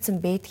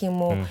зориулагдсан байдаг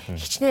юм уу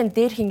хичнээн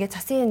дээрх ингээд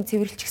цасын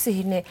цэвэрлэгчсэн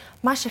хэрнээ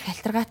маш их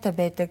халтаргаатай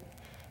байдаг.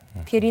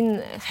 Тэгэхээр энэ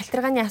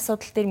халтаргааны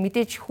асуудал дээр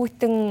мэдээж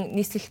хүүтэн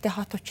нийслэлтэй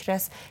хот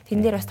учраас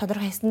тэн дээр бас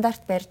тодорхой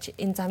стандарт барьж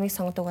энэ замыг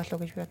сонгодог болов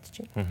уу гэж бодож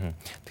байна.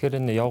 Тэгэхээр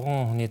энэ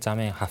явган хүний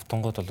замын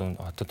хавтангууд бол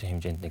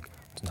хотын хэмжээнд нэг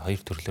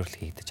хоёр төрлөөр л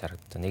хийгдэж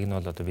харагддаг. Нэг нь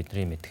бол одоо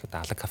бидний мэдэх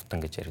алаг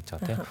хавтан гэж ярьж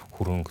байгаа тийм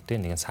хөрөнгөтэй,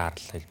 нэг нь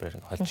саарлал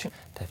хэлбэрээр холж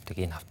тавьдаг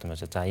энэ хавтан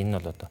байна. За энэ нь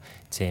бол одоо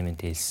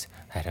цемент хэлс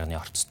хайрганы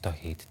орцтой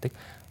хийгддэг.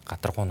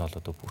 Гадаргуу нь бол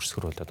одоо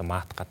бүрсгэр бол одоо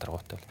маат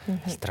гадаргуутай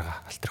бол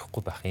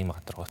алтрахгүй байх ийм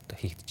гадаргуутай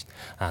хийгдэж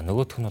байна.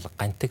 Нөгөөх нь бол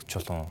гантиг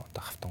чулуун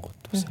одоо хавтангууд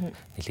бас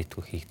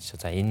нэлээдгүй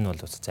хийгдэж. За энэ нь бол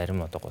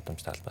зарим одоо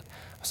гудамж талбайд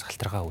бас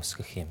алтргаа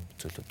үүсгэх юм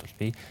зүйлүүд бол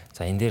бий.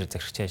 За энэ дээр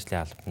зарчгийн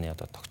ажлын албаны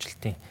одоо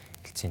тогтчлтын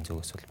хэлцээний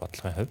зүгээс бол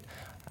бодлогын хувьд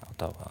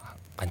одоо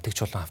гантиг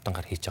чулуун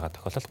хавтангаар хийж байгаа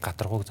тохиолдолд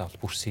гадаргууг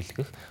заавал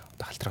бүрсэлгэх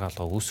одоо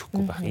халтргаалгаа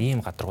үүсэхгүй байх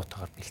ийм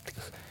гадаргуутайгаар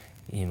бэлтгэх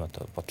ийм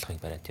одоо бодлогыг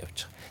бариад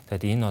явж байгаа.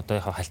 Тэгэхээр энэ одоо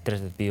яг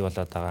халтраад бий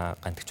болоод байгаа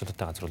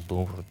гантигчлуутай газар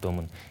бол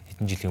дөөмөн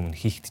хэдэн жилийн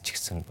өмнө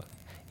хийгдчихсэн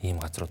ийм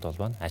газрууд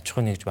бол байна. Аж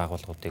ахуй нэгж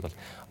байгууллагуудыг бол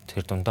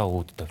тэр дундаа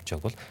үүд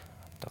төвчөөг бол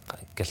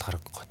гэл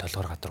гараг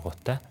толгоор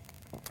гадаргуутай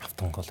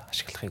автонгол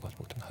ашиглахыг бол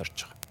бүгд нь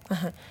хорж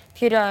байгаа.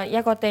 Тэгэхээр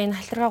яг одоо энэ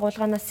халтргаа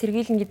гулгаанаас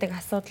сэргийлнэ гэдэг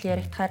асуудал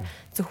яригдахаар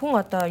зөвхөн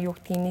одоо юу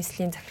гэдгийг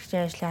нийслэлийн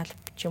захирагчийн ажлын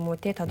алба ч юм уу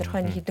тий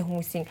тодорхой нэг хэдэн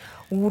хүмүүсийн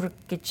үүрэг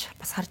гэж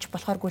бас харж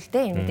болохооргүй л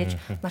дээ. Мэдээж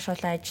маш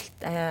олон ажилт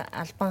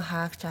албан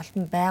хаагч,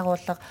 албан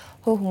байгууллага,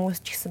 хувь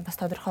хүмүүс ч гэсэн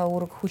бас тодорхой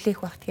үүрэг хүлээх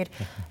байх.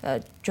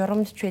 Тэгэхээр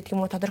журамд ч байдаг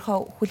юм уу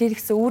тодорхой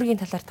хүлээлгсэн үүргийн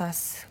талаар та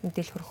бас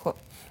мэдээлэл хүргэх үү?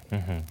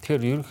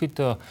 Тэгэхээр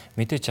ерөнхийдөө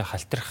мэдээж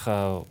халтрах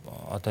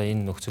одоо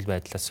энэ нөхцөл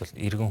байдлаас бол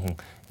иргэн хүн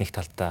нэг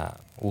талдаа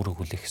үүрэг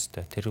хүлээх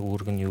ёстой. Тэр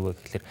үүрэг нь юу вэ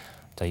гэхээр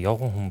За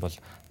явган хүн бол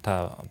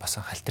та бас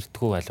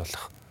халтардгүй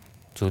айлуулах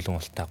зөөлөн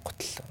ултай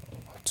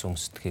гутал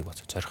өмсдгийг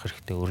бас зорих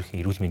хэрэгтэй өөрийнхөө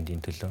эрүүл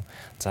мэндийн төлөө.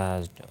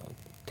 За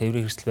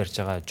тээврийн хэрэгсэл барьж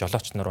байгаа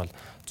жолооч нар бол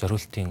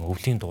зориултын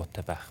өвлийн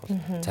дугуйтай байх бол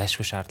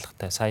зайлшгүй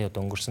шаардлагатай. Сая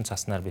одоо өнгөрсөн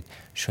цаснаар бид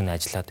шөнө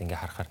ажиллаад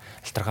ингээ харахаар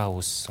алтаргаа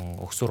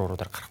үүссэн өксөр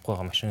уруудаар гарахгүй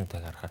байгаа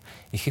машинуудыг харахаар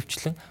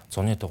ихэвчлэн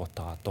зуны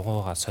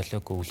дугуйгаа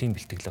солиогүй өвлийн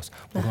бэлтгэлээс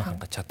бүрэн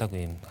хангаж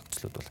чадаагүй юм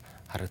нөхцлүүд бол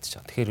харагдаж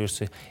байгаа. Тэгэхээр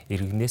ерөөсөө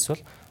иргэнээс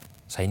бол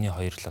саяны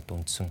 2 л одоо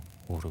үндсэн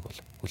үүрэг бол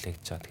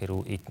хүлээгдэж байгаа.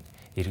 Тэгэхээр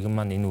иргэн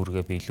маань энэ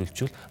үүргээ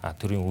биелүүлжүүл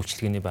төрийн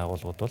үйлчилгээний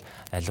байгууллагууд бол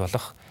аль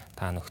болох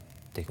та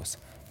нөхдийг бас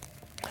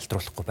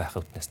алтруулахгүй байх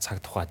үүднээс цаг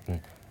тухайд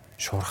нь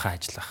шуурхай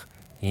ажиллах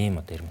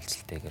ийм одоо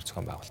эрмэлзэлтэйгээр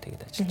зохион байгуулалт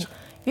хийгээд ажиллаж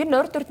байгаа. Ер нь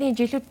урд урдны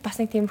жилүүд бас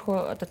нэг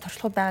тиймэрхүү одоо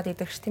туршлагууд байгаад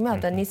идэг ш тийм ээ.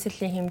 Одоо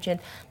нийслэлийн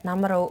хэмжээнд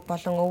намар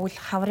болон өвөл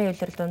хаврын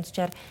улирал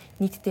дунджаар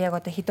нийтдээ яг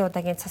одоо хэдэн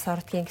удаагийн цас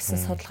ордгийн гэсэн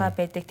судалгаа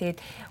байдаг.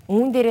 Тэгээд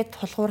үүн дээрээ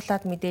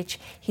тулгуурлаад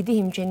мэдээж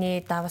хэдийн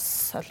хэмжээний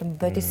давс олон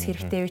бодис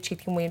хэрэгтэй вэ ч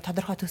гэдэг юм уу юм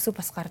тодорхой төсөв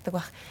бас гардаг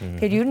байх.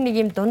 Тэгэхээр ер нь нэг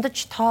юм дундаж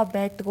тоо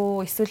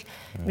байдгүй эсвэл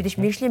мэдээж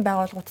мэргэжлийн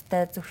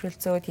байгууллагуудтай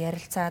зөвшөөрөлцөөд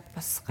ярилцаад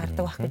бас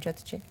гардаг байх гэж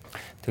бодож байна.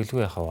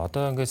 Тэгэлгүй яхав.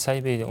 Одоо ингээд сая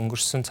би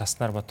өнгөрсөн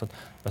цаснаар бодоод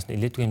бас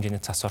нэлээдгүй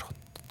хэмжээний цас ороход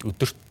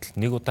өдөрт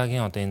нэг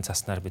удаагийн одоо энэ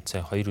цаснаар бид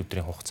сая 2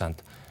 өдрийн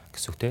хугацаанд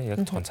гэсэн үг те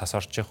яг тухайн цас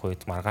орж явах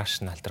үед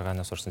маргааш нь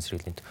алтаргаанаас урсан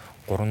сэргийлэнд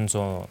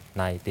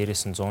 380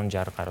 дээрээс нь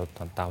 160 гаруй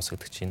тонн давс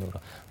гэдэг чинь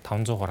өөр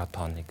 500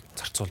 тонныг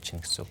зарцуулж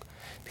ийн гэсэн үг.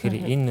 Тэгэхээр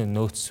энэ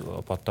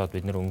нөөц бодоод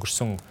бид нэр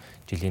өнгөрсөн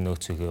жилийн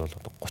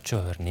нөөцөөгөө бол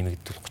 30%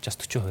 нэмэгдүүл 30-аас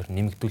 40%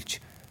 нэмэгдүүлж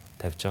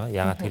тавьж байгаа.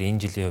 Яагаад тэгэхээр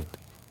энэ жилийн хувьд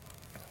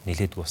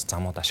нэлээдгүй бас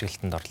замууд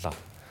ашиглалтанд орлоо.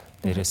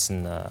 Дээрээс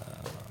нь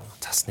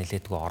цас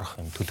нэлээдгүй орох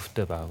юм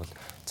төлөвтэй байгааг бол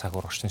цаг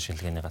урагшин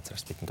шинжилгээний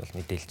газраас бидэнд бол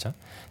мэдээлж байгаа.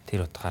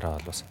 Тэр утгаараа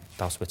бол бас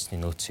давс бодисны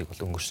нөөцийг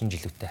бол өнгөрсөн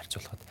жилүүтэй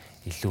харьцуулахад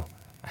илүү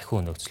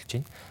ахиу нөөцлж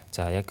байна.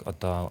 За яг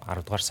одоо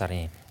 10 дугаар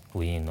сарын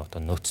үеийн одоо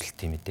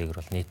нөөцлөлтийн мэдээгээр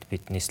бол нийт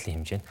бид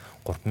нийслэлийн хэмжээнд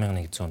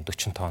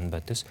 3140 тонн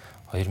бодис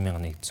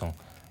 2146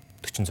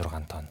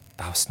 тонн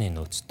давсны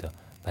нөөцтэй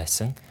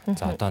байсан.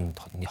 За одоо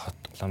хот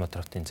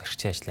Улаанбаатар хотын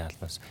зарчмын ажлын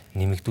албаас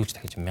нэмэгдүүлж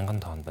дахиж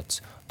 1000 тонн бодис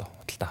одоо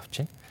худалдаа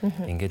авч байна.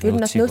 Ингээд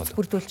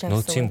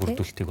нөөцийн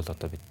бүрдүүлэлтийг бол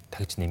одоо бид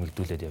дахиж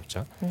нэмэгдүүлээд явж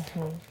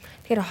байгаа.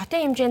 Тэгэхээр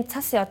хотын хэмжээнд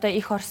цас одоо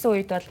их орсон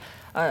үед бол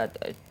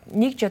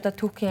нэгж одоо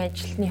түүхийн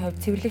ажилтны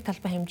хувьд цэвэрлэг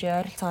талбай хэмжээ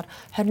ойролцоогоор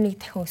 21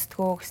 дахин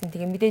өсдгөө гэсэн.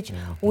 Тэгээ мэдээж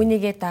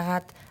үүнийгээ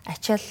дагаад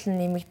ачаал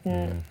нэмэгдэн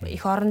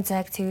их орон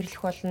зайг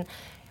цэвэрлэх болно.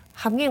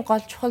 Хамгийн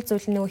гол чухал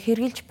зүйл нь нөгөө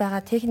хэрэгжилж байгаа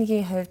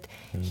техникийн хувьд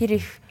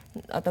хэр их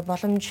одоо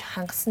боломж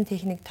хангасан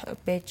техник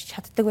байж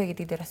чаддаг вэ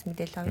гэдэг дээр бас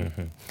мэдээлэл авъя.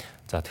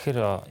 За тэгэхээр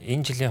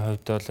энэ жилийн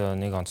хувьд бол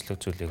нэг онцлог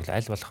зүйлийг бол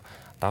аль болох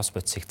давс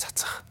бодисыг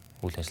цацах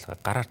үйл ажиллагаа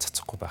гараар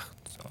цацахгүй байх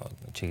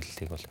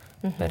чиглэлийг бол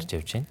барьж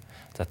явж байна.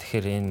 За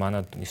тэгэхээр энэ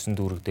манай 9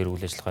 дүүрэг дээр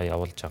үйл ажиллагаа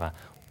явуулж байгаа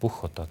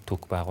бүх одоо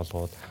түүх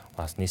байгууллагууд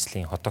бас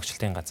нийслэлийн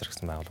хотогчлтын газар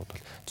гэсэн байгууллагууд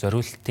бол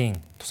зориултын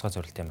тусгай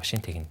зориултын машин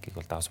техникийг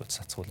бол давс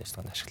бодис цацах үйл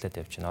ажиллагаанд ашиглаад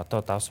явж байна.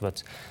 Одоо давс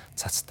бодис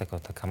цацдаг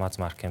одоо КАМАЗ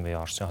маркын бие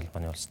Оросын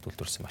холбооны улс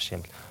төлөвлөрсөн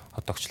машин бол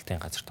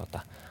хотогчлтын газарт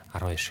одоо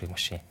 12 шиг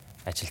машин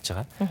ажиллаж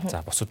байгаа.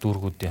 За бусад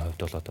дүүргүүдийн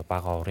хувьд бол одоо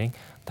бага уурын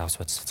давс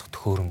бодис цацах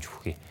төхөөрөмж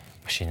бүхий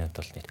машинууд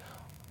бол нийт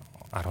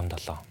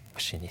 17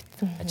 машин нийт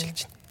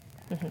ажиллаж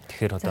байна.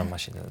 Тэгэхээр одоо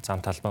машин зам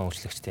талбай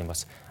үйлчлэгчдийн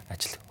бас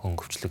ажил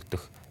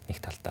хөнгөвчлөгдөх нэг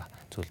талдаа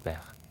зүйл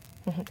байгаа.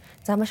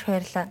 За маш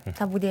баярлалаа.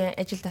 Та бүдгийн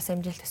ажилд бас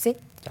амжилт хүсье.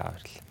 За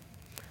баярлалаа.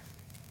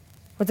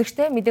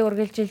 Үзэгчдээ мэдээ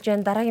үргэлжилж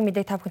байна. Дараагийн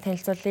мэдээг та бүхэн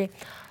танилцуулъя.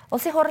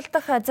 Улсын хурал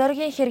дахь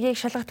зоригийн хэргийг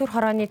шалгах төр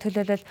хорооны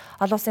төлөөлөл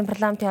олон улсын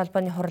парламентын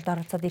холбооны хуралд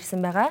оролцоод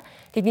ирсэн байгаа.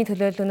 Тэдний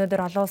төлөөлөл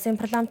өнөөдөр олон улсын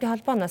парламентын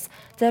холбооноос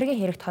зоригийн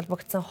хэрэгт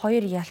холбогдсон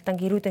 2 ялтан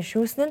гэрүүдэн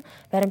шүүснэ нь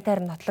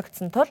баримтаар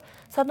нотлогдсон тул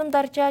содом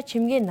даржаа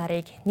чимгийн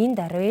нарыг нин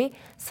даруй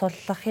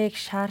суллахыг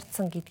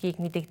шаардсан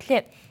гэдгийг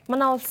мэдэгдлээ.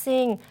 Манай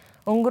улсын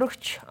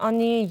өнгөрөгч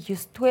оны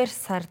 9-р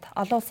сард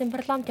олон улсын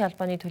парламентын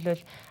холбооны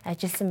төлөөлөл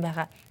ажилласан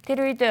байгаа.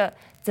 Тэр үед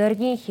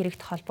зоригийн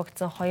хэрэгт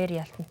холбогдсон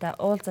 2 ялтантай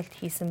уулзалт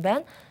хийсэн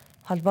байна.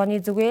 Холбооны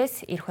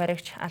зүгээс эрх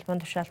баригч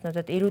албан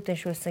тушаалтнуудад эрүүдэн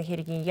шүүлсэн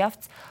хэргийн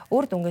явц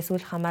үр дүнгээс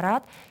үл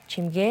хамааран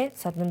чимгээ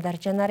содном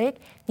даржаа нарыг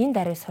нин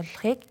даруй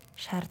суллахыг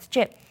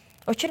шаарджээ.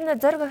 Учир нь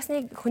зориг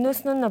агсныг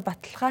хөнөөсөн нь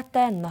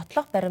баталгаатай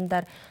нотлох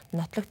баримдаар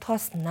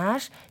нотлогдохоос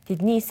нааш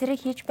тэдний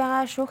эсрэг хийж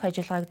байгаа шүүх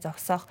ажиллагааг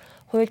зогсоох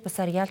хууль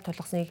бусаар ял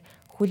тулгасныг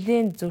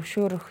хүлээн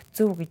зөвшөөрөх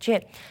зөв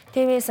гэжээ.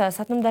 Тэвээс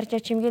содном даржаа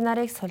чимгийн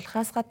нарыг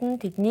суллахаас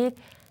гадна тэднийг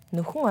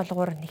нөхөн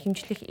олгоор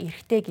нэхэмжлэх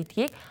эрхтэй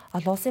гэдгийг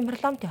олон улсын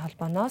парламентын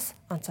холбооноос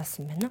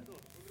онцолсон байна.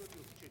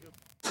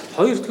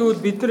 Хоёр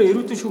тэгвэл бид нар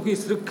эрүүдэн шүүхийн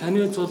эсрэг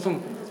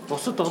канонизуулан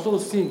бусад олон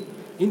улсын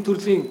энэ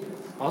төрлийн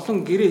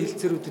олон гэрээ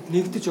хэлцээрүүдэд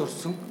нэгдэж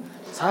орсон.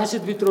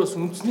 Цаашид бид нар бас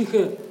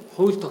үндснийхээ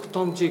хууль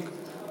тогтоомжийг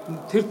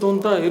тэр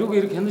дундаа эрүүг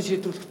эрг хянан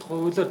шийдвэрлэх тухай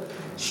хуулиар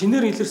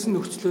шинээр илэрсэн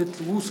нөхцөл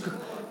байдал үүсгэх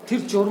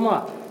тэр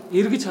журмаа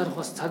эргэж харах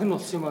бас цаг нь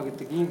болсон юм а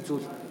гэдэг ийм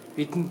зүйл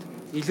бидэнд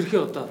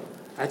илэрхий одоо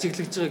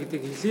ажиглагдж байгаа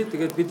гэдгийг хэлье.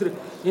 Тэгээд бид нар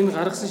энэ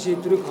гаргасан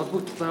шийдвэрийг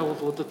холбогдох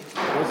байгууллагуудад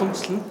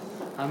уламжлана.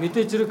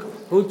 Мэдээж зэрэг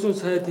хууль зүйн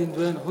сайд энд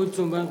байна. Хууль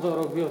зүйн байнгын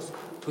орог би бас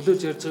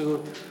төлөөж ярьж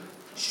байгааг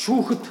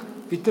шүүхэд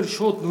бид нар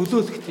шууд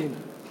нөлөөлөх тийм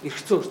эрх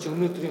зүйн орчин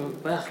өнөөдрийн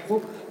хувьд байхгүй.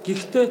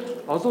 Гэхдээ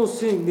олон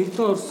улсын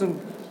нэгдэн орсон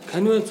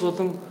конвенц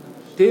болон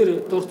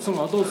дээр дурдсан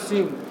олон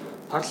улсын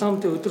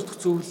парламентын удирдах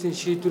зөвлөлийн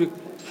шийдвэрийг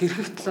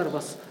хэрэгэх талаар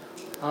бас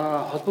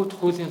холбогдох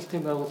хуулийн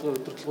ялтын байгууллагын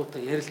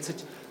удирдлагуудаа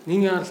ярилцаж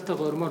нэгэн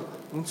яралтайгаа ормоор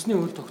үндэсний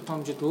хууль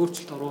тогтоомжид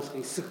өөрчлөлт оруулах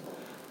эсэх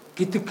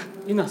гэдэг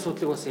энэ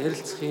асуудлыг бас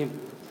ярилцах юм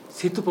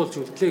сэдв болж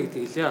үлдлээ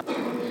гэдэг хэлээ.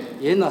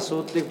 Энэ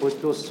асуудлыг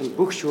бодлуулсан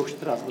бүх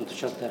шүүгчдэр албан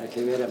тушаалтаараа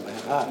хэвээрээ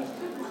байгаа.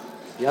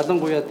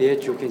 Ялангуяа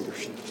дээд шүүхийн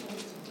түвшинд.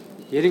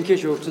 Ерөнхий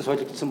шүүгч нь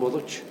солигдсон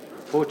боловч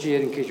хуучин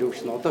ерөнхий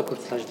шүүгч нь одоо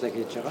хүртэл ажиллаа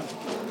хийж байгаа.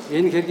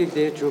 Энэ хэргийг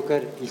дээд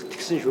шүүхээр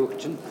илтгэсэн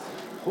шүүгч нь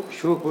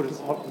шүүх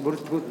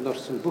бүрэлдэхүүнд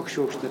орсон бүх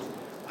шүүгчнэр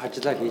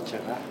ажиллаа хийж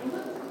байгаа.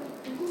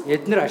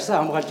 Эдгээр ажлаа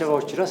хамгаалж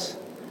байгаа учраас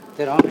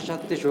тэр хангах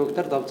шатны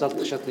шүүгтэр,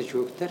 давзалдах шатны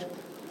шүүгтэр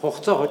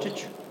хугацаа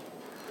хожиж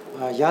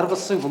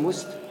яргалсан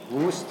хүмүүст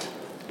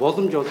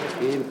боломж олгох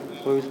ийм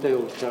хуульдаа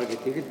явуулж байгаа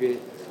гэдгийг би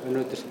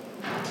өнөөдөр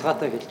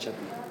баталгаатай хэлж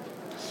чадна.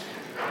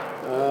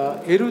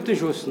 Эрүүдэн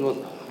шүүс нь бол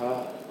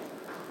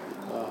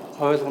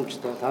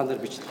ойлгомжтой та нар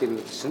бичлэгийг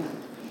үзсэн.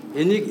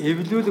 Энийг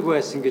эвлүүлэг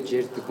байсан гэж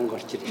ярьдаг хүн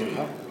гарч ирж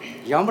байгаа.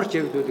 Ямар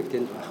ч эвлүүлэг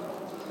тэнд байхгүй.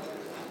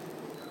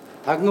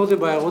 Тагнуулын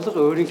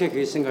байгууллага өөрийнхөө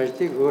хийсэн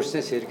ажлыг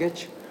өөрснөө сэргээж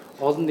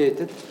олон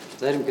нийтэд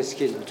зарим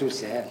хэсгийг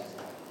үзүүлсэн.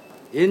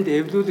 Энд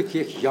эвлүүлэг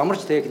хийх ямар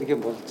ч техникийн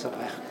болцоо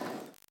байхгүй.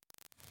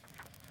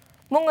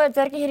 Мөн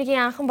заргийн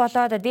хэргийн анхан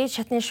болоод дээд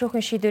шатны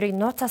шүүхэн шийдвэрийг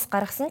нууцаас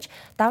гаргасан ч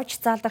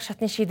давж заалдах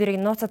шатны шийдвэрийг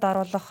нууцад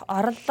оруулах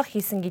оролдлого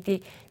хийсэн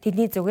гэдгийг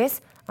тэдний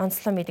зүгээс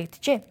онцлон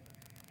мэдэгджээ.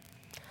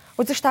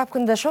 Үзэгч та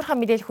бүхэнд шуурхай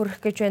мэдээлэл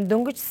хүргэх гэж байна.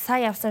 Дөнгөж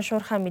сая авсан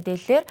шуурхай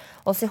мэдээллээр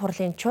улсын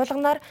хурлын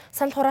чуулганаар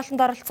санал хураалтанд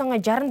оролцсон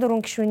 64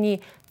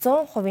 гишүүний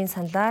 100%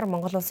 саналаар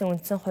Монгол улсын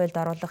үндсэн хуульд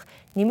оруулах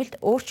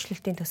нэмэлт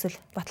өөрчлөлтийн төсөл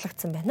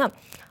батлагдсан байна.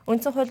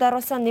 Үндсэн хуульд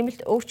оруулсан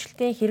нэмэлт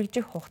өөрчлөлтийн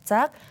хэрэгжих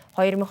хугацааг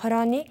 2020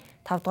 оны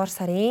 5 дугаар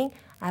сарын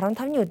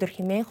 15-ны өдөр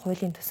хэмээн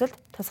хуулийн төсөлд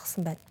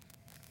тусгасан байна.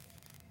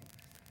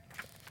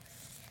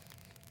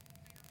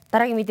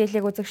 Дараагийн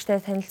мэдээллийг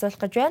үзэгчдэд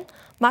танилцуулах гэж байна.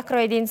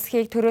 Макро эдийн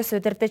засгийг төрөөс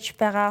удирдах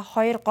байгаа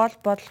хоёр гол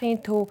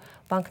бодлогын төв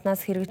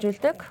банкнаас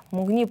хэрэгжүүлдэг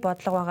мөнгөний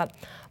бодлого байгаа.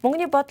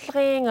 Мөнгөний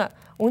бодлогын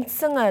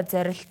үндсэн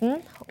зорилт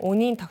нь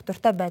үнийн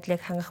тогтвортой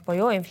байдлыг хангах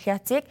буюу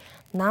инфляцийг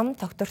нам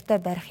тогтвортой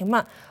барих юм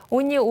а.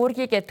 Үүний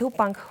үүргийг төв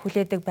банк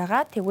хүлээдэг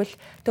байгаа. Тэгвэл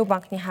төв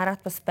банкны хараат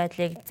бус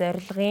байдлыг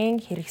зорилгын,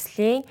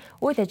 хэрэгслийн,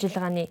 үйл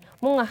ажиллагааны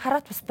мөн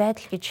хараат бус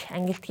байдал гэж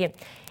ангилдаг юм.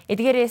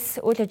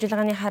 Эдгээрээс үйл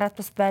ажиллагааны хараат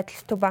бус байдал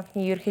төв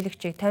банкны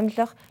ерөнхийлөгчийг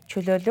томилох,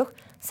 чөлөөлөх,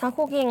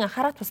 санхүүгийн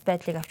хараат бус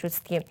байдлыг авч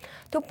үздэг юм.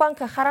 Төв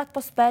банк хараат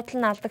бус байдал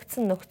нь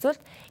алдагдсан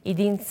нөхцөлд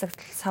эдийн засагт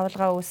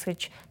савлгаа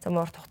үүсгэж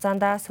урт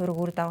хугацаанд сөрөг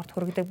үр дагаварт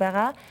хүргэдэг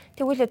байгаа.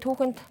 Тэгвэл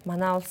түүхэнд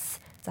манай улс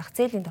зах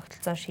зээлийн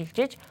тогтолцоо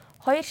шилжиж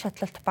 2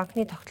 шатлалт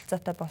банкны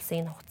тогтолцоотой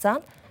болсон энэ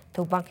хугацаанд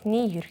төв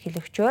банкны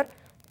ерөнхийлөгчөөр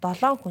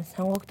 7 хүн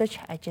сонгогдож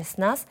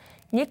ажилласнаас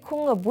нэг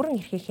хүн бүрэн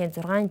эрхийнхээ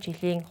 6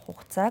 жилийн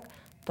хугацааг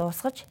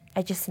дуусгаж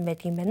ажилласан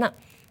байдаг юм байна.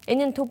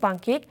 Энэ нь төв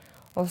банкыг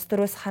улс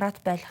төрөөс хараат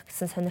байлгах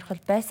гэсэн сонирхол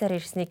байсаар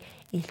ирснийг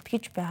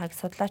илтгэж байгааг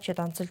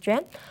судлаачид онцолж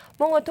байна.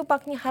 Мөн төв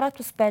банкны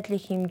хараат бус байдлыг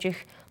хэмжих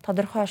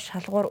тодорхой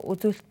шалгуур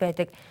үзүүлэлт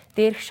байдаг.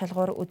 Дээрх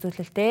шалгуур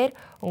үзүүлэлтээр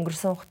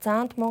өнгөрсөн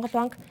хугацаанд Монгол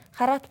банк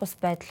хараат бус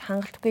байдал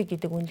хангалтгүй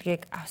гэдэг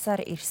үнэлгээг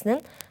авсаар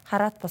ирсэн нь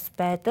хараат бус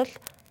байдал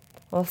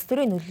улс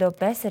төрийн нөлөө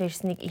байсаар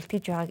ирснийг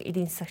илтгэж байгааг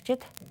эдийн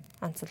засагчид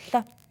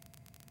онцоллоо.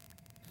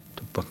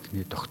 Төв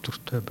банкны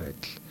доктортой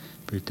байдал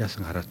бие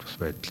даасан хараат бус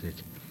байдлыг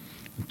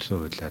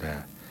үндсэн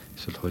хуулиараа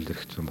эсвэл хууль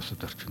эрх зүйн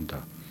бусад орчинд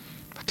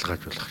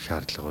баталгаажуулах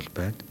шаардлага бол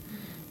байна.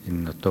 Энэ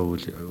нь одоо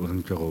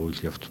өрнөж байгаа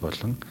үйл явц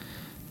болон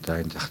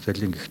за энэ зах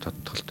зээлийн гих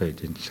тодтолтой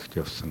эдийн засагт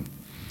явсан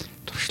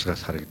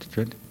туршлагаас харагдаж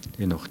байна.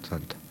 Энэ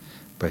хугацаанд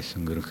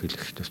байсан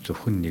ерөнхийлөгчдөөс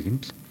зөвхөн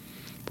нэгэнд л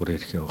бүр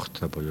эрхийн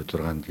хугацаа буюу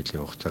 6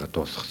 жилийн хугацаагаа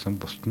дуусгасан,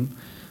 бусд нь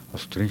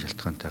улс төрийн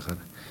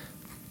шалтгаантайгаар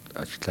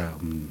ажлаа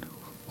өмнө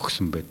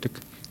өгсөн байдаг.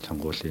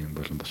 Сонгуулийн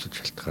болон бусад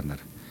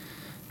шалтгаанаар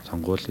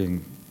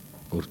сонгуулийн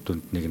үр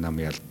дүнд нэг нам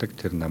ялдаг,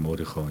 тэр нам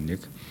өөрийнхөө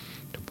үнийг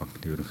төв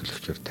банкны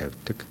ерөнхийлөгчөөр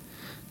тавьдаг.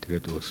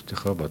 Тэгээд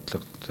өөрсдийнхөө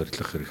бодлого,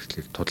 зорилго,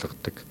 хэрэгслийг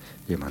тулгадаг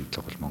ийм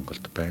хандлага бол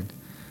Монголд байна.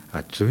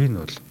 Зөв нь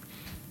бол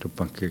төв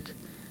банкыг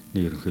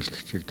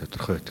ерөнхийлөгчийг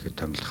тодорхой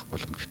этгээд томилох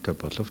боломжтой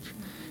боловч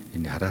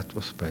энэ хараат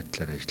бус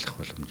байдлаар ажиллах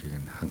боломжийг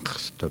нь хангах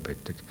ёстой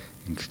байдаг.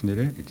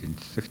 Ингэснээрээ эдийн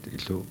засагт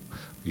илүү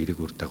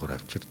эерэг үр дагавар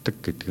авчирдаг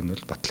гэдэг нь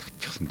бол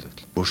батлагдчихсан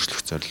зүйл.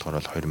 Өөрчлөх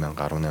зорилгоор бол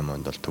 2018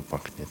 онд бол төв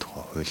банкны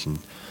тухай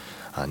хуулинд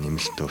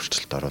нэмэлт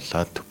өөрчлөлт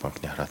оруулаад төв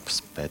банкны хараат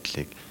бус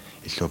байдлыг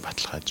илүү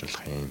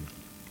баталгаажуулах юм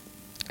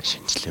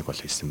шинжилгээг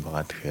бол хийсэн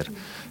байгаа. Тэгэхээр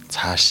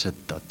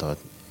цаашид одоо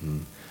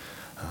энэ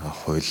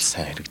хууль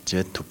сайн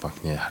хэрэгжээд төв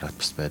банкны хараат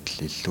бус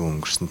байдал илүү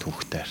өнгөрсөн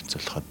түүхтэй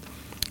харьцуулахад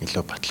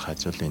илүү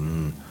баталгаажуул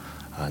энэ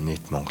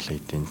нийт Монголын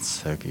эдийн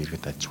засаг,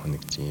 иргэд аж ахуйн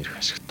нэгжийн эрх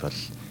ашигт бол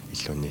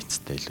илүү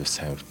нийцтэй илүү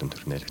сайн үр дүн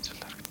төрнө гэж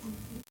харагдана.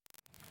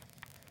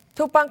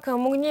 Төв банк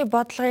мөнгөний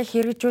бодлогыг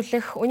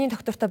хэрэгжүүлэх, үнийн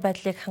тогтвортой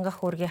байдлыг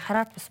хангах үүргийг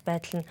хараат бус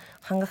байдал нь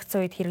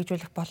хангагдсан үед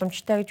хэрэгжүүлэх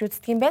боломжтой гэж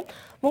үздэг юм байна.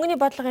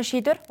 Мөнгөний бодлогын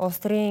шийдвэр улс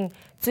төрийн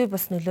зүй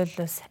бус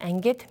нөлөөллөөс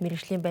ангид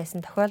мэргэжлийн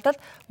байсан тохиолдолд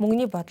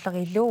мөнгөний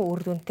бодлого илүү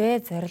үр дүнтэй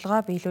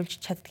зорилгоо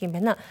биелүүлж чаддаг юм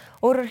байна.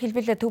 Өөрөөр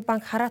хэлбэл Төв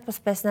банк хараат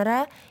бус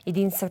байснараа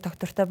эдийн засаг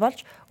тогтвортой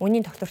болж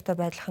үнийн тогтвортой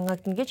байдал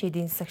хангагдана гэж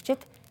эдийн засагчид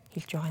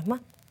хэлж байгаа юм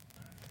а.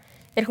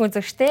 Эрхэм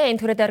үзэгчдээ энэ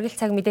түрээд оргил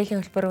цаг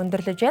мэдээллийн хөтөлбөр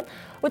өндөрлөж байна.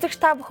 Үзэгч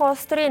та бүхэн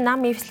улс төрийн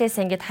нам эвслээс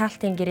ангид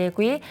хаалтын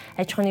гэрээгүй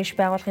аж ахуйн нэгж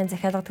байгууллагын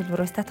захиалга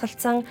төлбөрөөс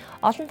татгалцсан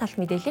олон талт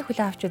мэдээллийг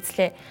хүлээн авч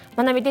үзлээ.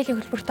 Манай мэдээллийн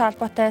хөтөлбөртэй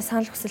холбоотой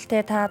санал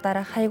хүсэлтээ та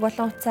дараах хаяг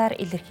болон утсаар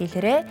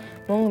илэрхийлээрэй.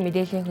 Мөн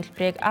мэдээллийн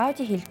хөтөлбөрийг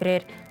аудио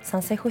хэлбэрээр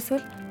сонсох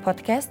хүсвэл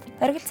подкаст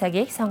оргил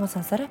цагийг сонгон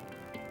сонсорой.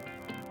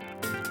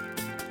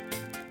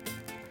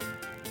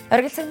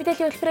 Оргил цаг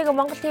мэдээллийн хөтөлбөрийг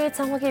Монгол ТV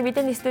цамгийн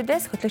мэдээний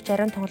студиэс хөтлөгч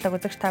Ариун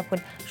Тонголог үзэгч та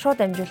бүхэнд шууд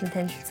амжуулан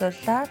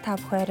танилцууллаа. Та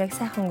бүхэн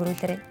сайхан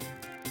өнгөрүүлээрэй.